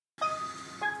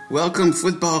Welcome,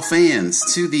 football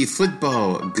fans, to the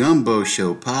Football Gumbo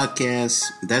Show podcast.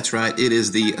 That's right, it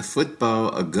is the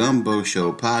Football Gumbo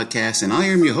Show podcast, and I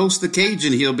am your host, the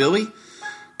Cajun Hillbilly,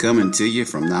 coming to you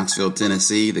from Knoxville,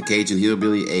 Tennessee, the Cajun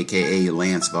Hillbilly, a.k.a.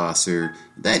 Lance Vosser.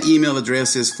 That email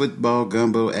address is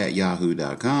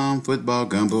footballgumbo@yahoo.com,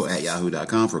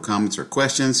 footballgumbo@yahoo.com for comments or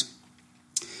questions.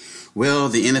 Well,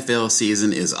 the NFL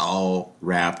season is all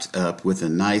wrapped up with a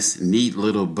nice, neat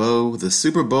little bow. The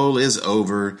Super Bowl is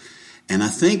over, and I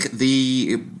think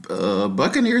the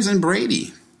Buccaneers and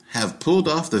Brady have pulled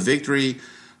off the victory.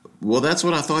 Well, that's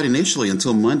what I thought initially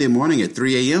until Monday morning at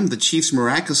 3 a.m. The Chiefs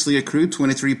miraculously accrued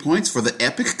 23 points for the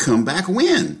epic comeback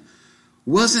win.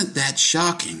 Wasn't that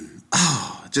shocking?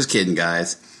 Oh, just kidding,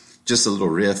 guys. Just a little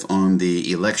riff on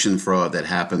the election fraud that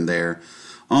happened there.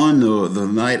 On the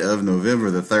night of November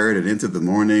the 3rd and into the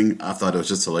morning, I thought it was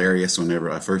just hilarious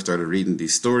whenever I first started reading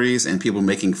these stories and people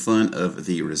making fun of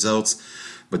the results.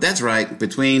 But that's right,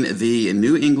 between the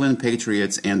New England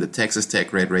Patriots and the Texas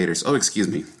Tech Red Raiders. Oh, excuse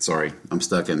me. Sorry, I'm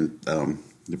stuck in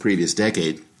the previous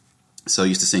decade. So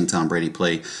used to seeing Tom Brady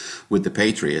play with the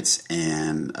Patriots.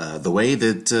 And the way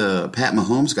that Pat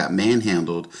Mahomes got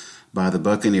manhandled by the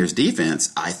Buccaneers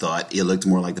defense, I thought it looked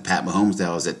more like the Pat Mahomes that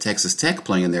was at Texas Tech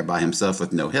playing there by himself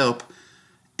with no help.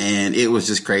 And it was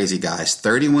just crazy, guys.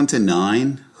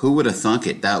 31-9. Who would have thunk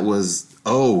it? That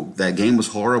game was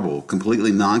horrible.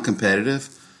 Completely non-competitive.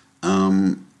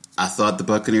 I thought the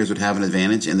Buccaneers would have an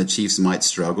advantage and the Chiefs might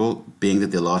struggle, being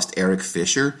that they lost Eric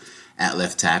Fisher at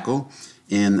left tackle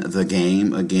in the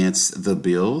game against the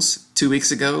Bills 2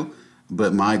 weeks ago.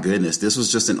 But my goodness, this was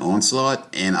just an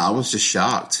onslaught, and I was just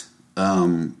shocked.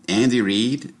 Andy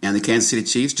Reid and the Kansas City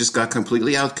Chiefs just got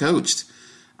completely outcoached.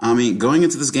 I mean, going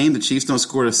into this game, the Chiefs don't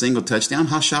score a single touchdown.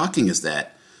 How shocking is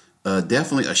that?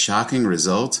 Definitely a shocking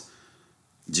result.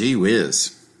 Gee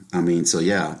whiz. I mean, so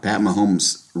yeah, Pat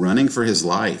Mahomes running for his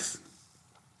life.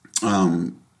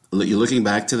 You're looking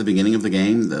back to the beginning of the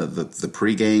game, the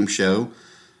pregame show.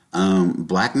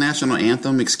 Black National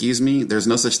Anthem, excuse me. There's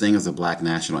no such thing as a Black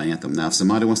National Anthem. Now, if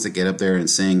somebody wants to get up there and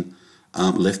sing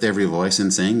Lift Every Voice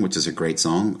and Sing, which is a great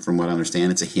song. From what I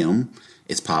understand, it's a hymn.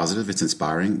 It's positive. It's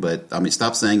inspiring. But, I mean,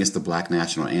 stop saying it's the Black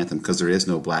National Anthem because there is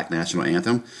no Black National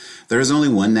Anthem. There is only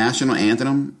one national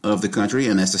anthem of the country,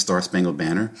 and that's the Star Spangled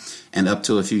Banner. And up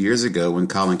till a few years ago when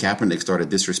Colin Kaepernick started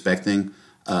disrespecting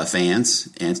fans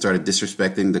and started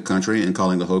disrespecting the country and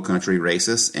calling the whole country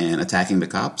racist and attacking the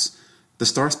cops, the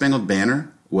Star Spangled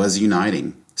Banner was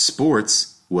uniting.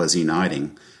 Sports was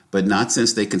uniting. But not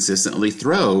since they consistently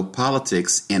throw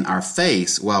politics in our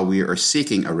face while we are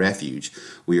seeking a refuge.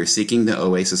 We are seeking the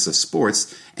oasis of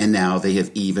sports, and now they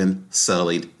have even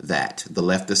sullied that. The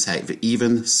leftists have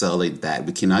even sullied that.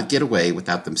 We cannot get away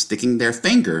without them sticking their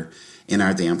finger in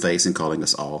our damn face and calling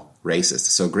us all racist.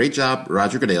 So great job,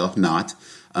 Roger Goodell. Not.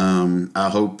 I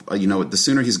hope, the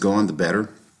sooner he's gone, the better.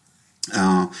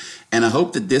 And I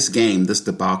hope that this game, this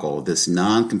debacle, this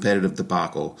non-competitive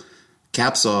debacle,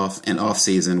 caps off an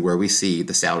offseason where we see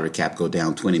the salary cap go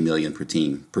down $20 million per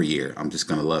team per year. I'm just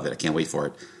going to love it. I can't wait for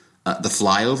it. The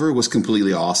flyover was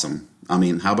completely awesome. I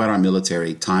mean, how about our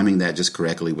military timing that just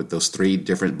correctly with those 3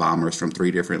 different bombers from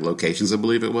 3 different locations, I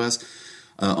believe it was,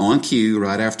 on cue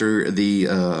right after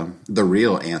the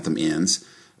real anthem ends.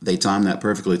 They timed that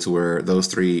perfectly to where those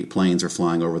 3 planes are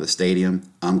flying over the stadium.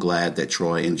 I'm glad that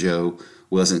Troy and Joe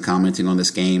wasn't commenting on this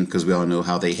game because we all know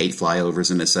how they hate flyovers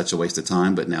and it's such a waste of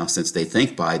time. But now since they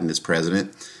think Biden is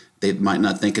president, they might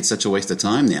not think it's such a waste of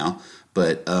time now.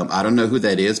 But I don't know who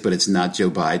that is, but it's not Joe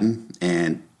Biden.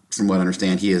 And from what I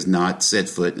understand, he has not set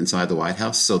foot inside the White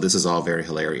House. So this is all very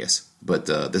hilarious. But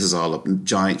this is all a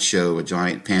giant show, a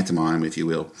giant pantomime, if you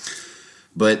will.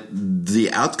 But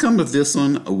the outcome of this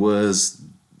one was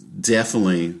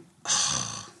definitely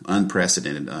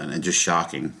unprecedented and just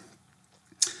shocking.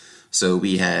 So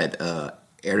we had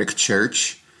Eric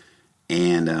Church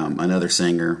and another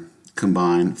singer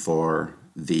combined for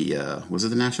the, was it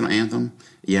the national anthem?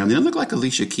 Yeah, and it looked like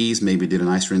Alicia Keys maybe did a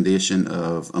nice rendition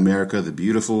of America the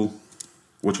Beautiful,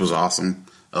 which was awesome.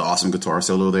 Awesome guitar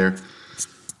solo there.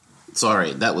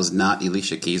 Sorry, that was not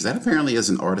Alicia Keys. That apparently is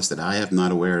an artist that I have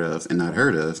not aware of and not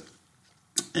heard of.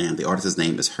 And the artist's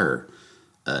name is Her.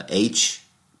 H.E.R.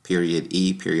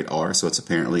 So it's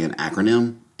apparently an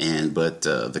acronym. But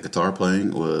the guitar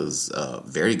playing was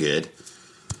very good.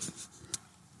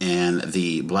 And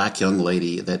the black young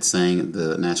lady that sang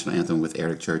the national anthem with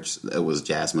Eric Church was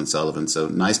Jasmine Sullivan. So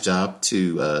nice job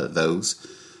to those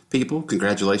people.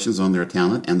 Congratulations on their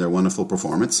talent and their wonderful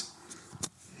performance.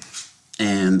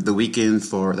 And the weekend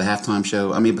for the halftime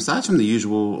show, I mean, besides from the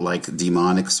usual, like,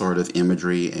 demonic sort of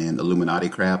imagery and Illuminati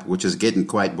crap, which is getting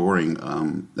quite boring,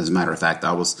 as a matter of fact,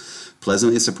 I was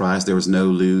pleasantly surprised there was no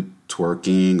lewd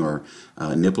twerking or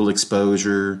nipple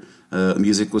exposure.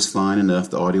 Music was fine enough.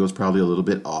 The audio was probably a little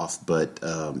bit off, but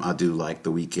I do like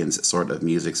the Weeknd's sort of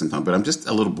music sometimes. But I'm just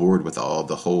a little bored with all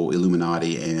the whole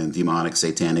Illuminati and demonic,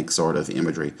 satanic sort of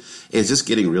imagery. It's just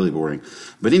getting really boring.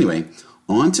 But anyway,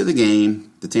 on to the game.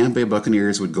 The Tampa Bay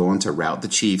Buccaneers would go on to rout the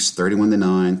Chiefs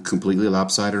 31-9, completely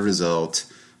lopsided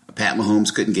result. Pat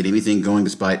Mahomes couldn't get anything going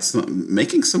despite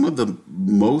making some of the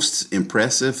most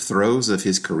impressive throws of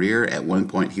his career. At one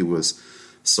point, he was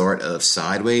sort of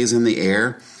sideways in the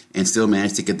air and still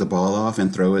managed to get the ball off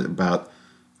and throw it about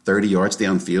 30 yards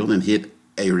downfield and hit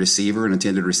a receiver, an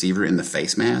intended receiver, in the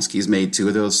face mask. He's made 2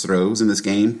 of those throws in this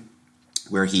game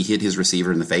where he hit his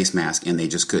receiver in the face mask and they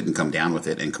just couldn't come down with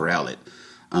it and corral it.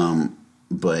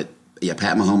 But yeah,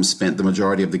 Pat Mahomes spent the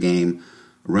majority of the game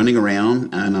running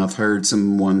around, and I've heard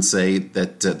someone say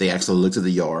that they actually looked at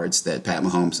the yards that Pat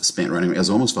Mahomes spent running. It was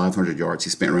almost 500 yards he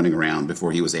spent running around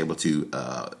before he was able to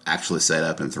actually set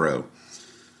up and throw.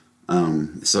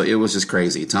 So it was just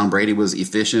crazy. Tom Brady was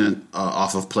efficient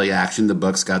off of play action. The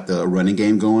Bucs got the running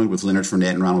game going with Leonard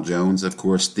Fournette and Ronald Jones. Of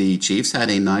course, the Chiefs had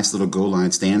a nice little goal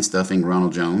line stand stuffing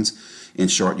Ronald Jones in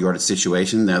short yardage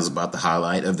situation. That was about the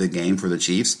highlight of the game for the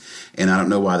Chiefs. And I don't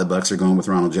know why the Bucs are going with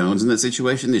Ronald Jones in that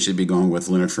situation. They should be going with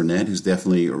Leonard Fournette, who's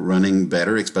definitely running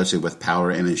better, especially with power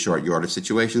and in short yardage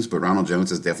situations. But Ronald Jones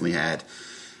has definitely had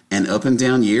an up and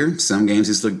down year. Some games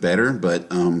he's looked better, but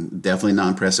definitely not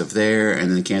impressive there.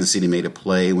 And then Kansas City made a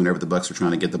play whenever the Bucs were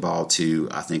trying to get the ball to,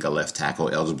 I think, a left tackle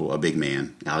eligible, a big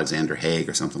man, Alexander Haig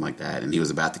or something like that. And he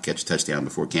was about to catch a touchdown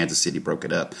before Kansas City broke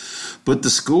it up. But the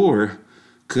score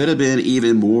could have been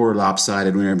even more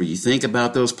lopsided whenever you think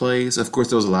about those plays. Of course,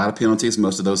 there was a lot of penalties,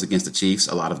 most of those against the Chiefs,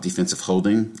 a lot of defensive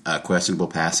holding, questionable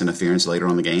pass interference later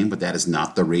on in the game, but that is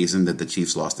not the reason that the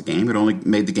Chiefs lost the game. It only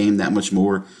made the game that much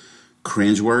more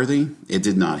cringeworthy. It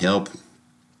did not help.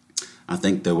 I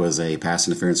think there was a pass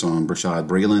interference on Bashaud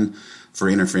Breeland for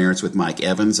interference with Mike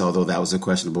Evans, although that was a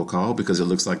questionable call because it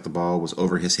looks like the ball was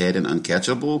over his head and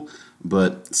uncatchable.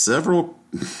 But several,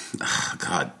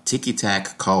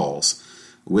 ticky-tack calls,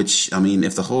 which, I mean,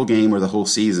 if the whole game or the whole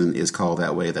season is called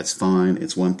that way, that's fine.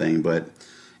 It's one thing, but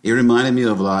it reminded me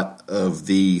of a lot of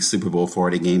the Super Bowl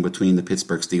 40 game between the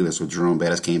Pittsburgh Steelers when Jerome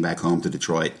Bettis came back home to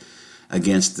Detroit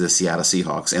against the Seattle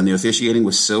Seahawks. And the officiating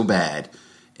was so bad,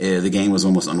 the game was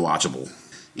almost unwatchable.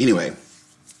 Anyway,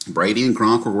 Brady and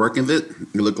Gronk were working it.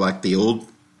 It looked like the old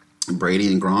Brady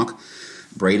and Gronk.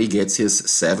 Brady gets his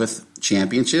 7th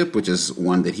championship, which is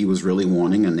one that he was really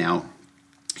wanting, and now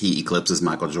he eclipses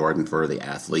Michael Jordan for the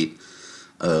athlete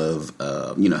of,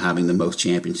 having the most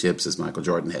championships, as Michael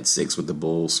Jordan had 6 with the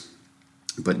Bulls.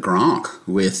 But Gronk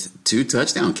with 2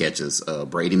 touchdown catches.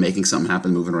 Brady making something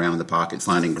happen, moving around in the pocket,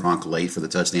 finding Gronk late for the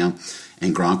touchdown.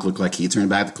 And Gronk looked like he turned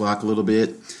back the clock a little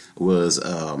bit, was,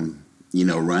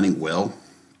 running well,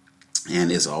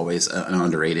 and is always an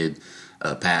underrated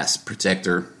pass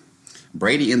protector.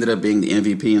 Brady ended up being the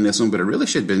MVP in this one, but it really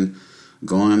should have been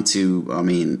going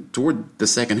to, toward the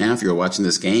second half, you were watching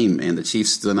this game, and the Chiefs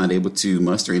still not able to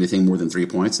muster anything more than 3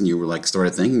 points, and you were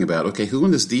started thinking about, okay, who in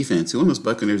this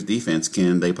Buccaneers defense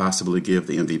can they possibly give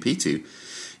the MVP to?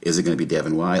 Is it going to be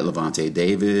Devin White, Levante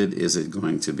David? Is it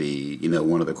going to be,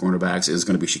 one of the cornerbacks? Is it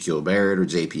going to be Shaquille Barrett or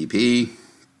JPP?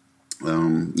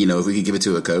 If we could give it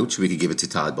to a coach, we could give it to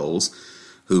Todd Bowles,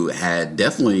 who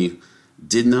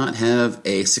did not have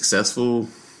a successful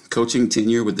coaching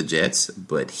tenure with the Jets,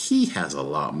 but he has a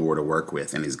lot more to work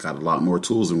with, and he's got a lot more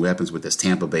tools and weapons with this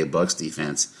Tampa Bay Bucs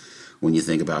defense. When you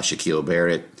think about Shaquille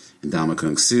Barrett,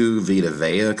 Ndamukong Suh, Vita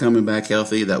Vea coming back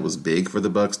healthy, that was big for the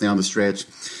Bucs down the stretch.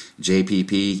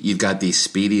 JPP, you've got these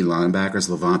speedy linebackers,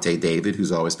 Levante David,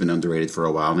 who's always been underrated for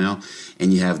a while now,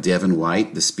 and you have Devin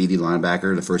White, the speedy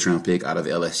linebacker, the first-round pick out of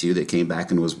LSU that came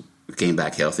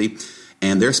back healthy,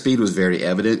 and their speed was very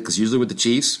evident because usually with the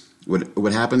Chiefs,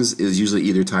 what happens is usually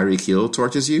either Tyreek Hill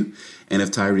torches you, and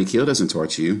if Tyreek Hill doesn't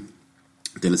torch you,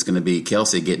 then it's going to be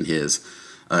Kelsey getting his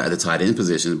at the tight end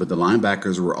position. But the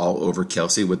linebackers were all over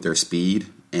Kelsey with their speed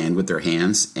and with their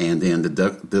hands, and then the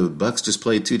Bucs just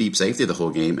played 2 deep safety the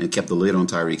whole game and kept the lid on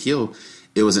Tyreek Hill.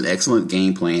 It was an excellent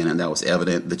game plan, and that was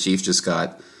evident. The Chiefs just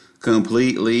got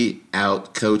completely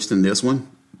out-coached in this one.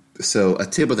 So a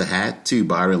tip of the hat to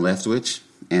Byron Leftwich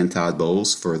and Todd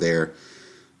Bowles for their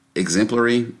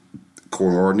exemplary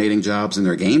coordinating jobs in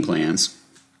their game plans,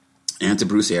 and to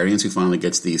Bruce Arians, who finally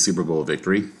gets the Super Bowl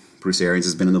victory. Bruce Arians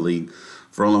has been in the league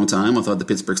for a long time. I thought the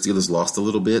Pittsburgh Steelers lost a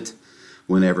little bit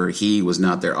whenever he was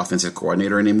not their offensive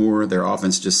coordinator anymore, their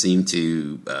offense just seemed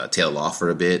to tail off for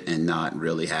a bit and not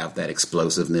really have that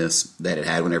explosiveness that it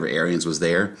had whenever Arians was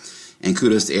there. And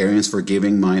kudos to Arians for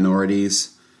giving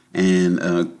minorities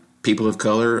and people of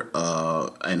color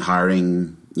and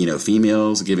hiring,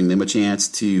 females, giving them a chance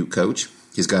to coach.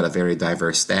 He's got a very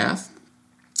diverse staff,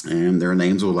 and their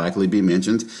names will likely be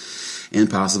mentioned in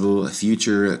possible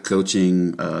future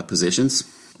coaching positions.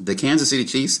 The Kansas City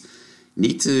Chiefs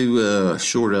need to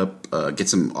shore up, get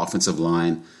some offensive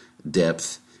line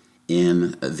depth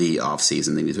in the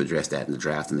offseason. They need to address that in the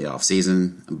draft in the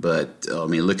offseason. But,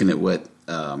 looking at what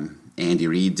Andy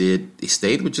Reid did, he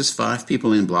stayed with just 5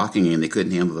 people in blocking, and they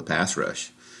couldn't handle the pass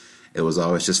rush. It was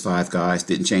always just 5 guys,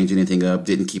 didn't change anything up,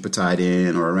 didn't keep a tight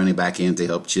end or a running back in to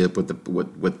help chip with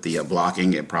the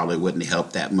blocking. It probably wouldn't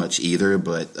help that much either,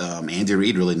 but Andy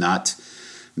Reid really not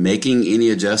making any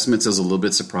adjustments is a little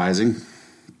bit surprising.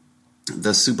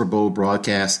 The Super Bowl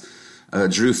broadcast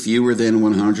drew fewer than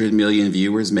 100 million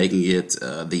viewers, making it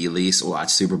the least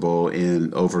watched Super Bowl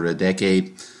in over a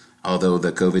decade. Although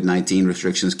the COVID-19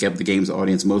 restrictions kept the game's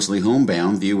audience mostly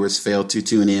homebound, viewers failed to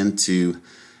tune in to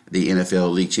the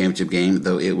NFL League Championship game,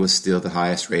 though it was still the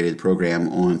highest-rated program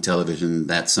on television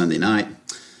that Sunday night.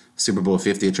 Super Bowl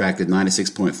 50 attracted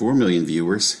 96.4 million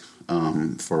viewers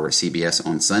for CBS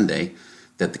on Sunday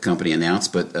that the company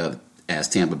announced, but as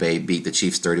Tampa Bay beat the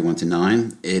Chiefs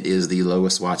 31-9, it is the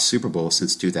lowest-watched Super Bowl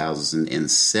since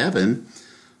 2007,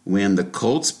 when the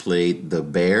Colts played the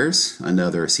Bears,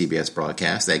 another CBS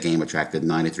broadcast. That game attracted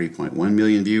 93.1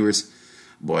 million viewers.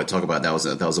 Boy, talk about that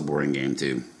was a boring game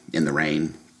too, in the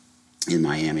rain in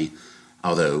Miami.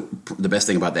 Although the best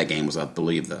thing about that game was, I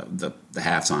believe, the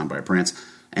halftime by Prince.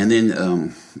 And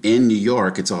then in New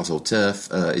York, it's also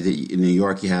tough. In New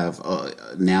York, you have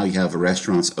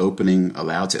restaurants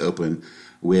allowed to open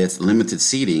with limited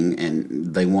seating,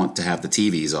 and they want to have the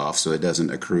TVs off so it doesn't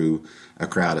accrue a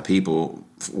crowd of people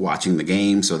watching the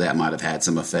game. So that might have had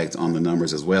some effect on the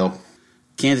numbers as well.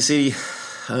 Kansas City,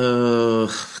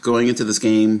 going into this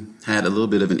game, had a little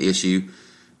bit of an issue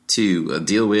to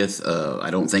deal with. I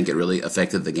don't think it really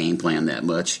affected the game plan that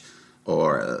much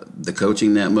or the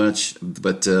coaching that much,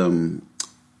 but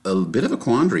a bit of a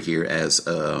quandary here as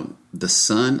the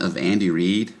son of Andy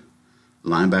Reid,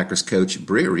 linebackers coach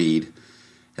Britt Reid,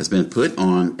 has been put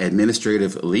on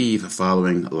administrative leave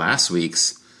following last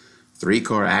week's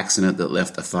 3-car accident that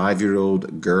left a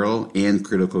 5-year-old girl in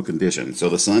critical condition. So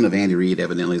the son of Andy Reid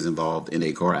evidently is involved in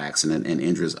a car accident and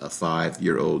injures a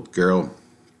 5-year-old girl.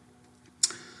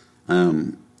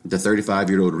 The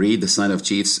 35-year-old Reid, the son of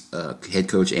Chiefs head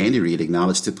coach Andy Reid,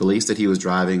 acknowledged to police that he was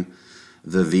driving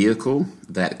the vehicle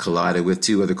that collided with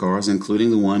 2 other cars,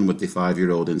 including the one with the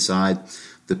 5-year-old inside.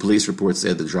 The police report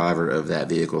said the driver of that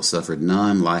vehicle suffered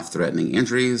non-life-threatening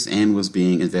injuries and was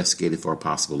being investigated for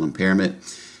possible impairment.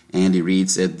 Andy Reid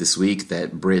said this week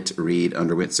that Britt Reid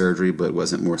underwent surgery but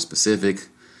wasn't more specific.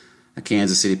 A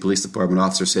Kansas City Police Department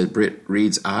officer said Britt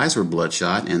Reid's eyes were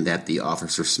bloodshot and that the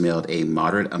officer smelled a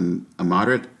moderate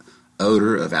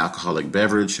odor of alcoholic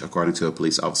beverage, according to a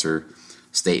police officer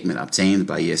statement obtained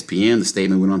by ESPN. The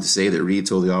statement went on to say that Reid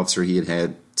told the officer he had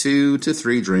had 2 to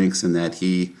 3 drinks and that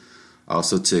he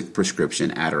also took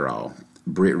prescription Adderall.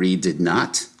 Britt Reid did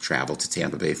not travel to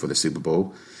Tampa Bay for the Super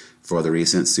Bowl, for the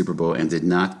recent Super Bowl, and did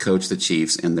not coach the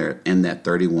Chiefs in that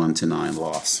 31-9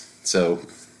 loss. So,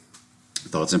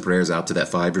 thoughts and prayers out to that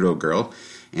 5-year-old girl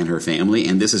and her family.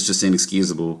 And this is just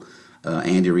inexcusable.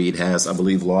 Andy Reid has, I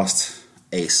believe, lost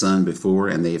a son before,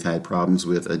 and they've had problems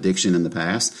with addiction in the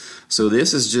past. So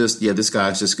this is just, this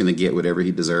guy's just going to get whatever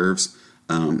he deserves.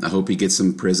 I hope he gets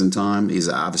some prison time. He's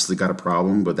obviously got a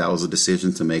problem, but that was a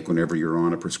decision to make whenever you're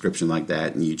on a prescription like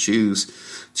that and you choose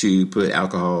to put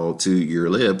alcohol to your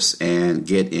lips and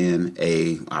get in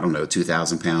a,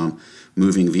 2,000-pound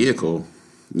moving vehicle.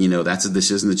 That's a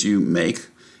decision that you make.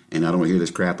 And I don't hear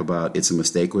this crap about it's a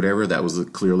mistake, whatever. That was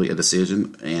clearly a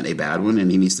decision and a bad one, and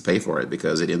he needs to pay for it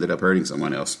because it ended up hurting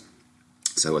someone else.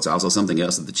 So it's also something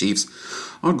else that the Chiefs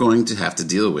are going to have to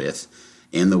deal with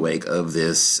in the wake of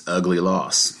this ugly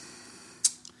loss.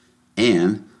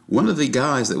 And one of the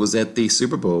guys that was at the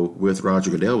Super Bowl with Roger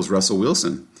Goodell was Russell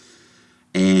Wilson.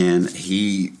 And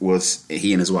he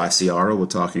and his wife Ciara were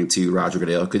talking to Roger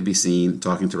Goodell, could be seen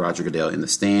talking to Roger Goodell in the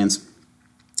stands.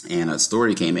 And a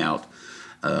story came out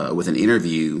with an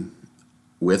interview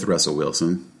with Russell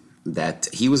Wilson that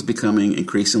he was becoming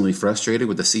increasingly frustrated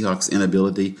with the Seahawks'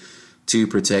 inability to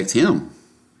protect him.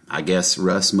 I guess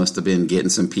Russ must have been getting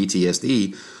some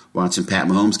PTSD watching Pat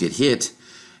Mahomes get hit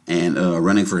and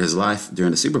running for his life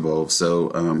during the Super Bowl.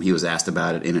 So he was asked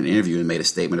about it in an interview and made a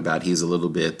statement about he's a little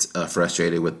bit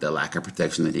frustrated with the lack of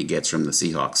protection that he gets from the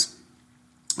Seahawks.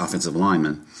 offensive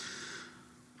linemen.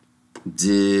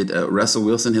 Russell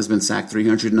Wilson has been sacked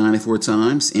 394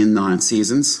 times in 9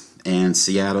 seasons, and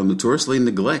Seattle notoriously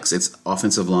neglects its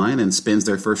offensive line and spends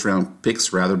their first-round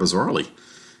picks rather bizarrely.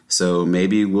 So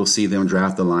maybe we'll see them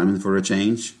draft the lineman for a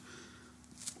change.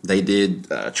 They did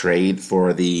trade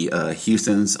for the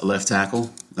Houston's left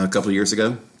tackle a couple of years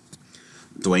ago.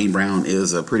 Dwayne Brown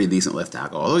is a pretty decent left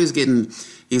tackle, although he's getting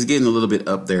a little bit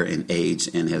up there in age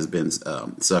and has been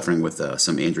suffering with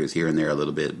some injuries here and there a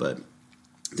little bit. But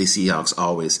the Seahawks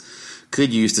always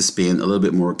could use to spend a little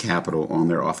bit more capital on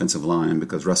their offensive line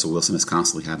because Russell Wilson is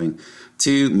constantly having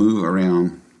to move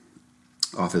around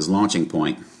off his launching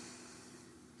point.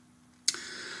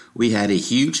 We had a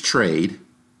huge trade.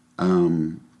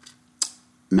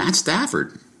 Matt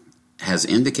Stafford has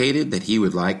indicated that he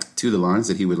would like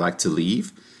to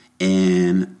leave.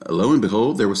 And lo and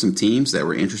behold, there were some teams that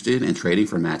were interested in trading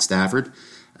for Matt Stafford.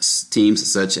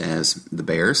 Teams such as the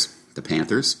Bears, the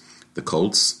Panthers, the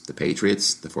Colts, the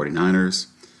Patriots, the 49ers,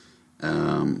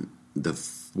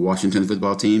 the Washington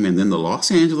football team, and then the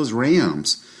Los Angeles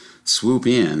Rams swoop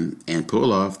in and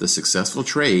pull off the successful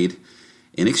trade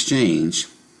in exchange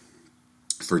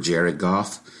for Jared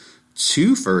Goff,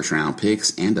 2 first-round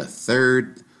picks, and a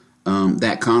third.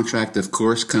 That contract, of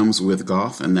course, comes with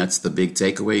Goff, and that's the big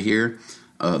takeaway here.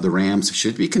 The Rams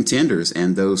should be contenders,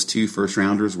 and those 2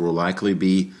 first-rounders will likely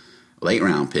be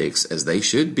late-round picks, as they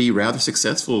should be rather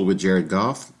successful with Jared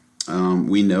Goff.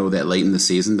 We know that late in the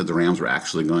season that the Rams were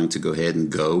actually going to go ahead and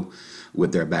go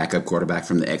with their backup quarterback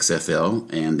from the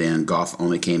XFL, and then Goff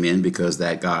only came in because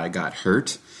that guy got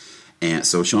hurt. And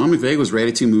so Sean McVay was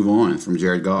ready to move on from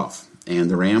Jared Goff. And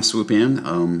the Rams swoop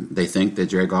in. They think that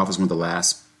Jared Goff is one of the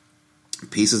last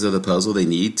pieces of the puzzle they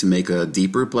need to make a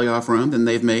deeper playoff run than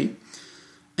they've made.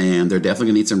 And they're definitely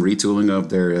going to need some retooling of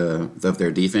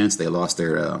their defense. They lost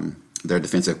their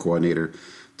defensive coordinator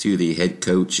to the head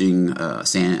coaching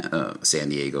Los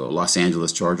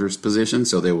Angeles Chargers position.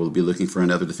 So they will be looking for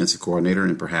another defensive coordinator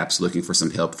and perhaps looking for some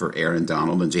help for Aaron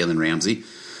Donald and Jalen Ramsey.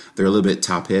 They're a little bit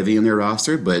top-heavy in their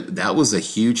roster, but that was a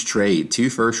huge trade. 2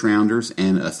 first-rounders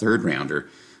and a third-rounder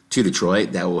to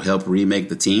Detroit. That will help remake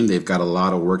the team. They've got a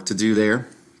lot of work to do there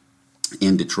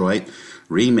in Detroit,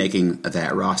 remaking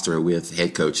that roster with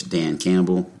head coach Dan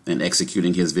Campbell and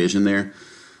executing his vision there.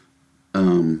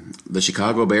 The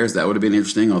Chicago Bears, that would have been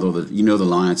interesting, although the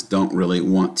Lions don't really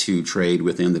want to trade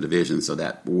within the division, so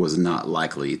that was not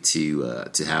likely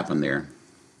to happen there.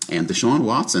 And Deshaun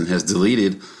Watson has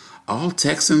deleted all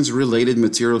Texans-related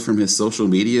material from his social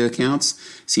media accounts.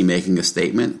 Is he making a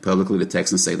statement? Publicly, the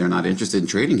Texans say they're not interested in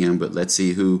trading him, but let's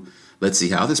see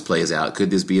how this plays out.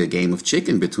 Could this be a game of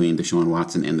chicken between Deshaun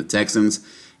Watson and the Texans?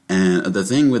 And the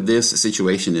thing with this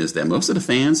situation is that most of the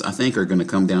fans, I think, are going to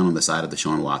come down on the side of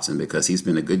Deshaun Watson because he's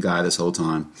been a good guy this whole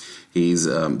time. He's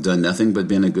done nothing but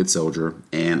been a good soldier,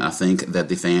 and I think that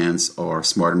the fans are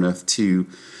smart enough to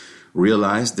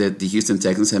realize that the Houston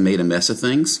Texans have made a mess of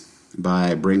things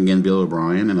by bringing in Bill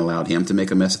O'Brien and allowed him to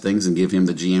make a mess of things and give him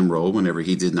the GM role whenever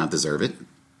he did not deserve it.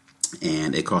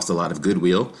 And it cost a lot of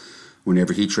goodwill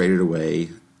whenever he traded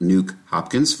away Nuke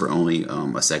Hopkins for only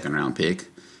a second-round pick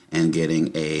and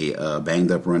getting a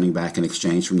banged-up running back in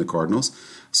exchange from the Cardinals.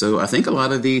 So I think a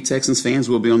lot of the Texans fans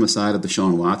will be on the side of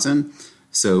Deshaun Watson.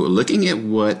 So looking at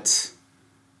what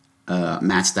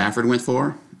Matt Stafford went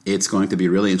for, it's going to be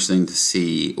really interesting to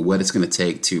see what it's going to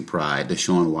take to pry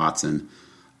Deshaun Watson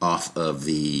off of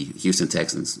the Houston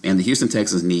Texans. And the Houston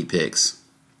Texans need picks.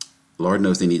 Lord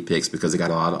knows they need picks because they got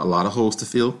a lot of holes to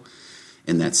fill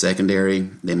in that secondary.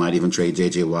 They might even trade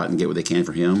J.J. Watt and get what they can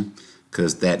for him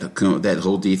because that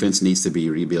whole defense needs to be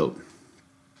rebuilt.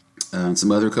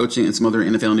 Some other coaching and some other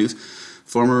NFL news.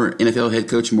 Former NFL head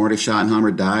coach Marty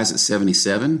Schottenheimer dies at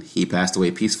 77. He passed away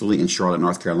peacefully in Charlotte,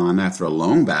 North Carolina after a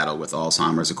long battle with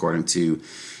Alzheimer's, according to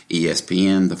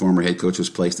ESPN. The former head coach was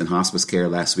placed in hospice care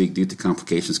last week due to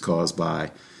complications caused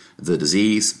by the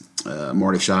disease.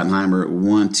 Marty Schottenheimer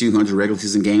won 200 regular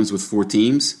season games with 4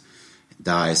 teams.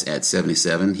 Dies at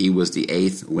 77. He was the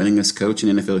 8th winningest coach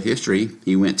in NFL history.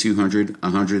 He went 200,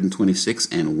 126,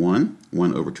 and won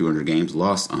over 200 games,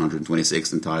 lost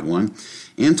 126, and tied 1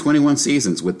 in 21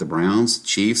 seasons with the Browns,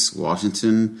 Chiefs,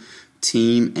 Washington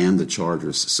team, and the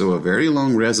Chargers. So a very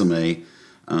long resume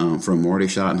from Marty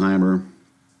Schottenheimer.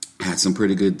 Had some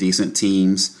pretty good, decent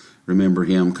teams. Remember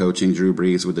him coaching Drew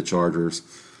Brees with the Chargers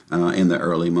in the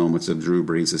early moments of Drew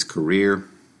Brees' career.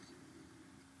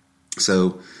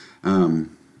 So,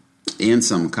 in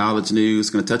some college news,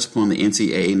 going to touch upon the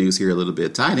NCAA news here a little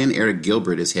bit. Tight end Eric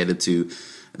Gilbert is headed from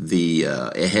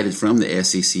the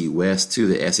SEC West to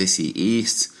the SEC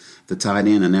East. The tight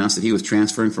end announced that he was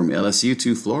transferring from LSU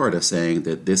to Florida, saying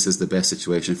that this is the best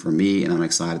situation for me and I'm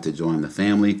excited to join the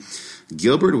family.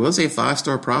 Gilbert was a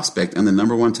 5-star prospect and the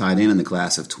number 1 tight end in the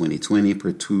class of 2020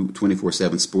 per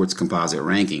 24/7 Sports Composite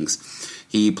rankings.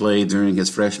 He played during his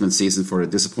freshman season for a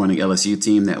disappointing LSU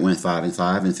team that went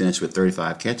 5-5 and finished with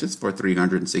 35 catches for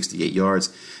 368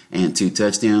 yards and 2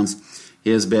 touchdowns.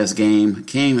 His best game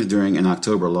came during an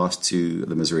October loss to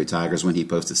the Missouri Tigers when he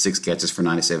posted 6 catches for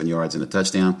 97 yards and a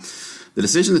touchdown. The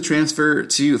decision to transfer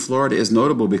to Florida is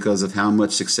notable because of how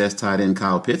much success tight end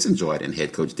Kyle Pitts enjoyed in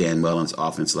head coach Dan Mullen's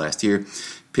offense last year.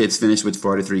 Pitts finished with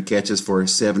 43 catches for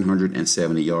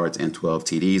 770 yards and 12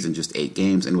 TDs in just 8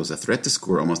 games and was a threat to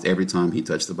score almost every time he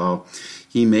touched the ball.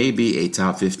 He may be a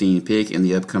top 15 pick in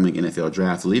the upcoming NFL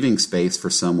draft, leaving space for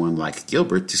someone like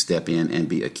Gilbert to step in and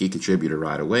be a key contributor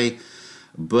right away.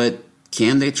 But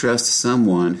can they trust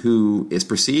someone who is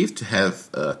perceived to have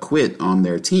quit on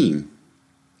their team?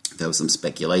 There was some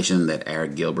speculation that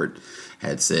Eric Gilbert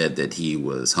had said that he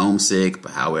was homesick,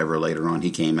 but however, later on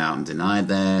he came out and denied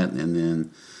that. And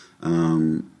then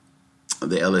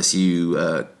the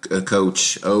LSU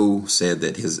coach O said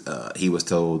that he was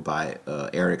told by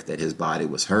Eric that his body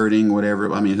was hurting, whatever.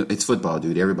 I mean, it's football,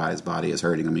 dude. Everybody's body is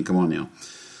hurting. I mean, come on now.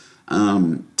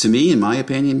 To me, in my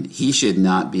opinion, he should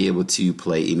not be able to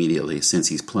play immediately since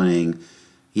he's staying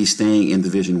in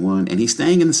Division I, and he's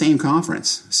staying in the same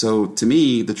conference. So to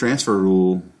me, the transfer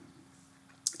rule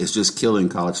is just killing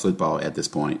college football at this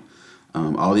point.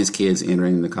 All these kids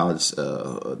entering the college,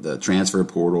 the transfer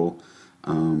portal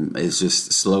is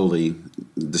just slowly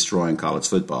destroying college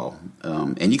football.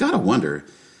 And you got to wonder,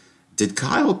 did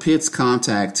Kyle Pitts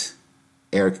contact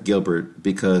Eric Gilbert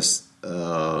because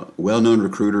well-known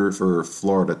recruiter for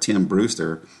Florida, Tim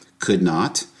Brewster, could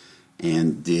not?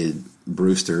 And did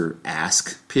Brewster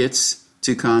ask Pitts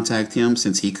to contact him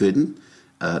since he couldn't?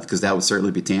 Because that would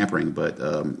certainly be tampering. But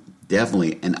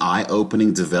definitely an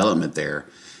eye-opening development there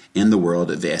in the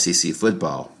world of SEC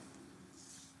football.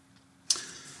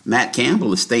 Matt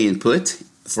Campbell is staying put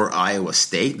for Iowa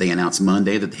State. They announced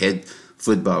Monday that the head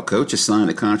football coach has signed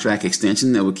a contract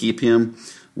extension that will keep him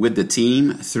with the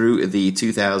team through the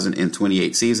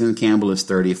 2028 season. Campbell is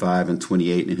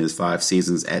 35-28 in his 5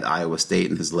 seasons at Iowa State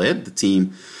and has led the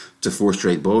team to 4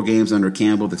 straight bowl games under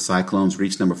Campbell. The Cyclones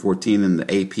reached number 14 in the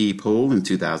AP poll in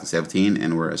 2017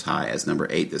 and were as high as number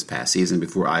 8 this past season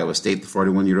before Iowa State. The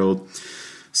 41-year-old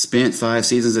spent 5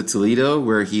 seasons at Toledo,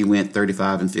 where he went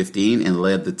 35-15 and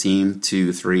led the team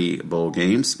to 3 bowl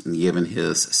games. Given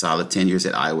his solid tenures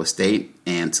at Iowa State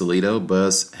and Toledo,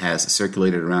 buzz has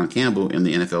circulated around Campbell in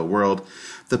the NFL world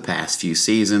the past few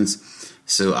seasons.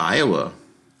 So Iowa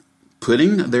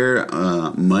putting their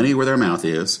money where their mouth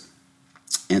is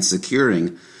and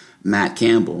securing Matt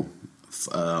Campbell,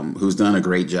 who's done a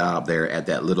great job there at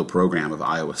that little program of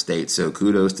Iowa State. So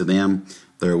kudos to them.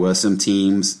 There was some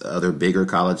teams, other bigger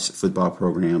college football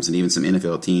programs, and even some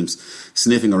NFL teams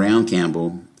sniffing around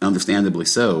Campbell, understandably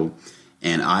so.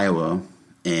 And Iowa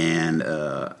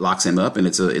locks him up, and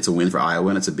it's a win for Iowa,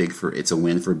 and it's a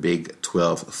win for Big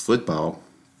 12 football.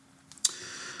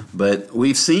 But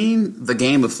we've seen the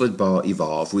game of football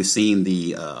evolve. We've seen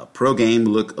the pro game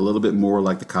look a little bit more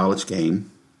like the college game,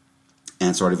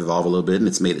 and sort of evolve a little bit, and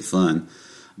it's made it fun.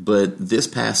 But this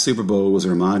past Super Bowl was a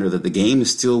reminder that the game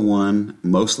is still won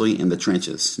mostly in the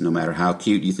trenches. No matter how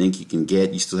cute you think you can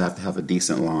get, you still have to have a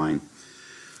decent line.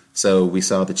 So we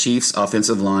saw the Chiefs'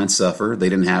 offensive line suffer. They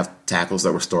didn't have tackles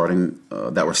that were starting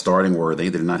worthy.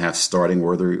 They did not have starting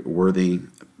worthy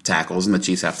tackles, and the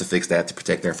Chiefs have to fix that to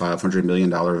protect their $500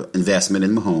 million investment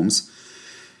in Mahomes.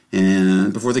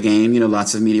 And before the game,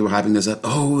 lots of media were hyping this up.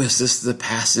 Oh, is this the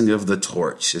passing of the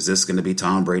torch? Is this going to be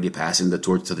Tom Brady passing the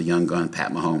torch to the young gun,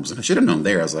 Pat Mahomes? And I should have known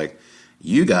there. I was like,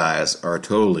 you guys are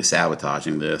totally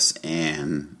sabotaging this.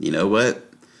 And you know what?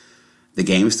 The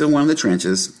game is still won in the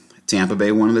trenches. Tampa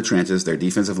Bay won in the trenches. Their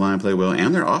defensive line played well,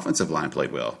 and their offensive line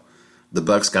played well. The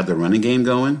Bucs got their running game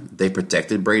going. They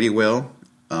protected Brady well.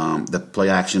 The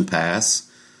play-action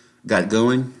pass got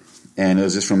going. And it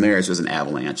was just from there, it was an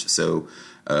avalanche. So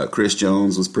Chris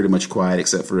Jones was pretty much quiet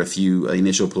except for a few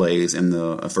initial plays in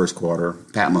the first quarter.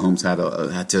 Pat Mahomes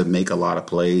had to make a lot of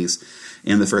plays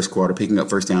in the first quarter, picking up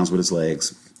first downs with his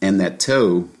legs. And that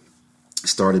toe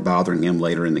started bothering him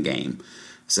later in the game.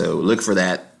 So look for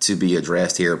that to be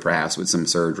addressed here, perhaps with some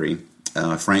surgery.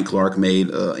 Frank Clark made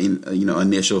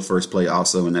initial first play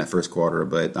also in that first quarter,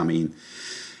 but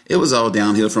it was all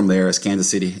downhill from there as Kansas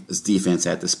City's defense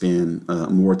had to spend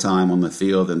more time on the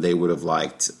field than they would have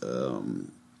liked, and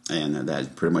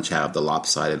that pretty much had the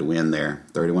lopsided win there,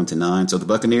 31-9. So the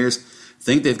Buccaneers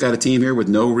think they've got a team here with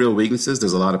no real weaknesses.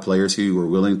 There's a lot of players who were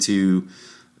willing to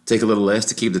take a little less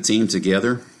to keep the team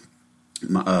together.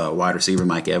 Wide receiver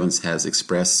Mike Evans has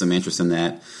expressed some interest in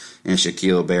that, and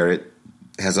Shaquille Barrett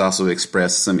has also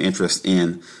expressed some interest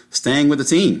in staying with the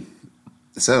team.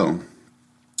 So,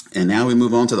 and now we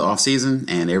move on to the offseason,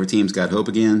 and every team's got hope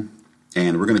again.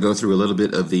 And we're going to go through a little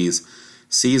bit of these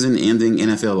season-ending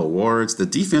NFL awards. The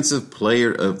Defensive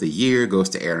Player of the Year goes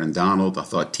to Aaron Donald. I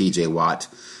thought T.J. Watt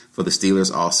for the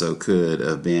Steelers also could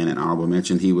have been an honorable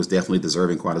mention. He was definitely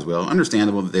deserving quite as well.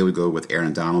 Understandable that they would go with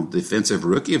Aaron Donald. Defensive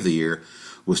Rookie of the Year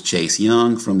was Chase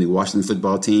Young from the Washington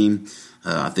football team.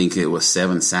 I think it was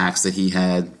 7 sacks that he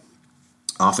had.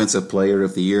 Offensive Player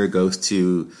of the Year goes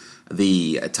to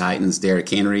the Titans' Derrick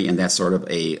Henry, and that's sort of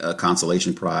a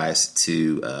consolation prize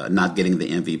to not getting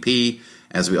the MVP,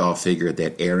 as we all figured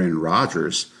that Aaron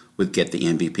Rodgers would get the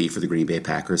MVP for the Green Bay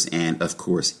Packers, and of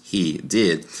course he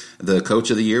did. The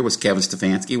Coach of the Year was Kevin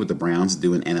Stefanski with the Browns,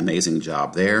 doing an amazing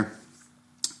job there.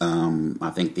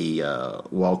 I think the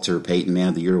Walter Payton Man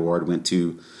of the Year award went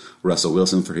to Russell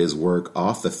Wilson for his work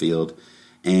off the field.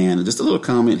 And just a little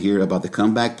comment here about the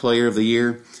Comeback Player of the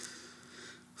Year.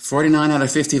 49 out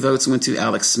of 50 votes went to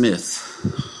Alex Smith.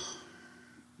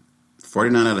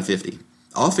 49 out of 50.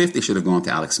 All 50 should have gone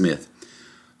to Alex Smith,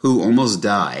 who almost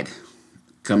died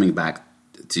coming back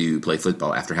to play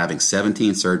football after having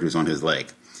 17 surgeries on his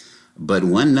leg. But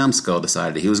one numbskull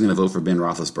decided that he was going to vote for Ben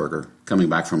Roethlisberger coming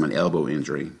back from an elbow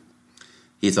injury.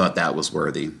 He thought that was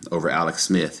worthy over Alex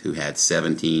Smith, who had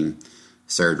 17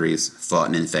 surgeries, fought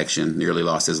an infection, nearly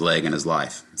lost his leg and his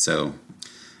life. So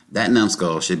that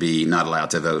numbskull should be not allowed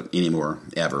to vote anymore,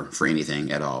 ever, for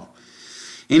anything at all.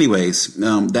 Anyways,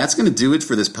 that's going to do it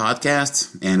for this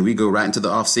podcast, and we go right into the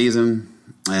off season.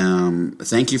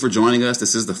 Thank you for joining us.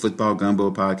 This is the Football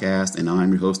Gumbo Podcast, and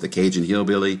I'm your host, the Cajun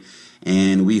Hillbilly,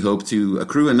 and we hope to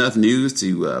accrue enough news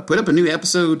to put up a new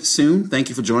episode soon. Thank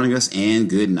you for joining us, and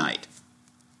good night.